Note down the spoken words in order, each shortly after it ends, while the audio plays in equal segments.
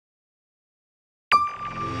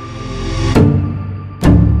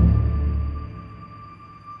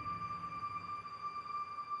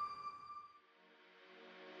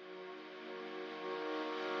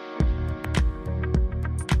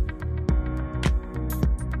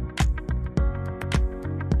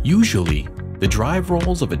Usually, the drive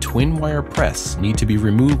rolls of a twin-wire press need to be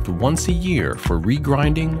removed once a year for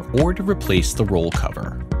regrinding or to replace the roll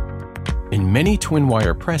cover. In many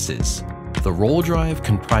twin-wire presses, the roll drive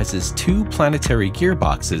comprises two planetary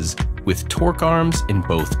gearboxes with torque arms in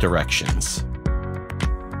both directions.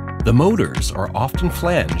 The motors are often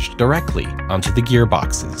flanged directly onto the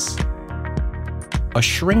gearboxes. A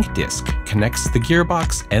shrink disc connects the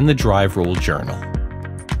gearbox and the drive roll journal.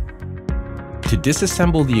 To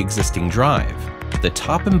disassemble the existing drive, the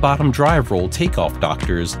top and bottom drive roll takeoff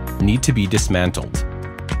doctors need to be dismantled,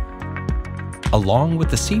 along with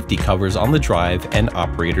the safety covers on the drive and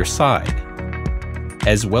operator side,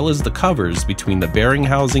 as well as the covers between the bearing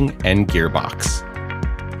housing and gearbox.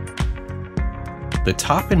 The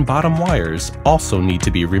top and bottom wires also need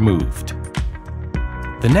to be removed.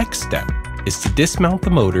 The next step is to dismount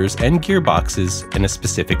the motors and gearboxes in a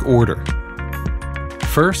specific order.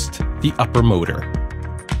 First, the upper motor,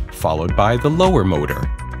 followed by the lower motor,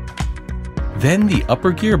 then the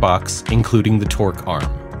upper gearbox including the torque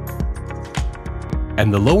arm,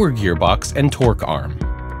 and the lower gearbox and torque arm.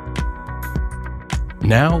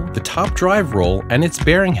 Now, the top drive roll and its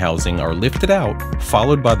bearing housing are lifted out,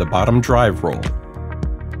 followed by the bottom drive roll.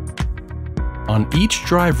 On each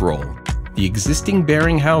drive roll, the existing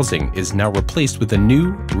bearing housing is now replaced with a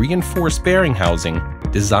new, reinforced bearing housing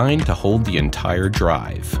designed to hold the entire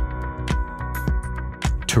drive.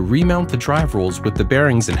 To remount the drive rolls with the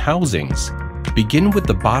bearings and housings, begin with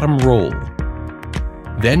the bottom roll,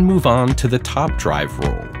 then move on to the top drive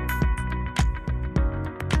roll.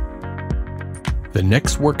 The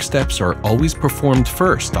next work steps are always performed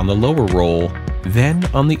first on the lower roll, then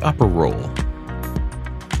on the upper roll.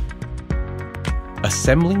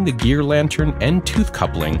 Assembling the gear lantern and tooth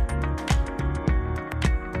coupling,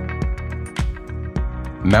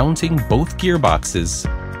 mounting both gearboxes,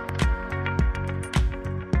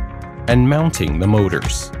 and mounting the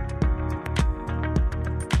motors.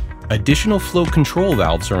 Additional flow control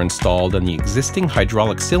valves are installed on the existing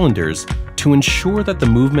hydraulic cylinders to ensure that the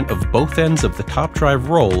movement of both ends of the top drive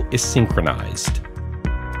roll is synchronized.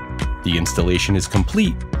 The installation is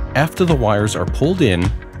complete after the wires are pulled in,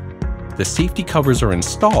 the safety covers are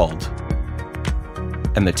installed,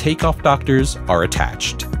 and the takeoff doctors are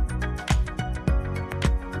attached.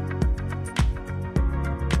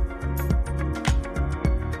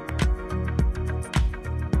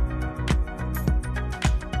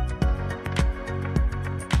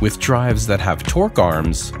 With drives that have torque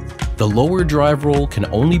arms, the lower drive roll can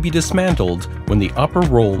only be dismantled when the upper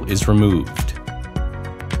roll is removed.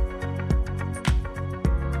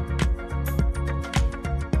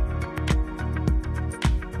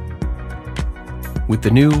 With the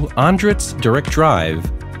new ANDRITZ direct drive,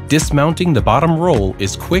 dismounting the bottom roll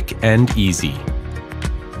is quick and easy.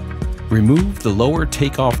 Remove the lower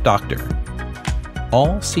takeoff doctor,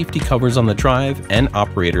 all safety covers on the drive and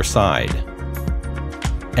operator side,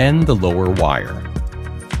 and the lower wire.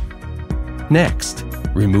 Next,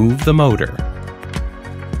 remove the motor,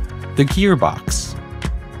 the gearbox,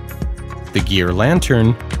 the gear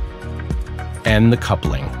lantern, and the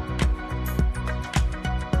coupling.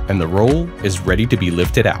 And the roll is ready to be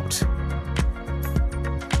lifted out.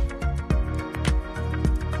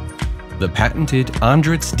 The patented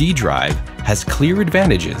ANDRITZ dDrive has clear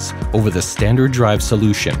advantages over the standard drive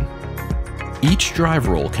solution. Each drive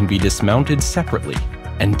roll can be dismounted separately,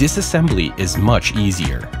 and disassembly is much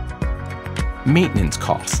easier. Maintenance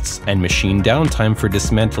costs and machine downtime for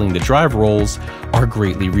dismantling the drive rolls are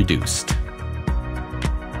greatly reduced.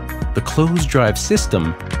 The closed drive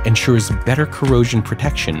system ensures better corrosion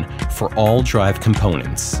protection for all drive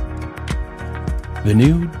components. The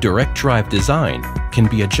new direct drive design can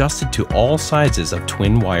be adjusted to all sizes of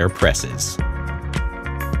twin-wire presses.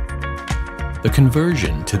 The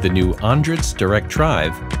conversion to the new ANDRITZ direct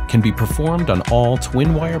drive can be performed on all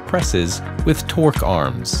twin-wire presses with torque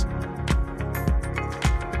arms.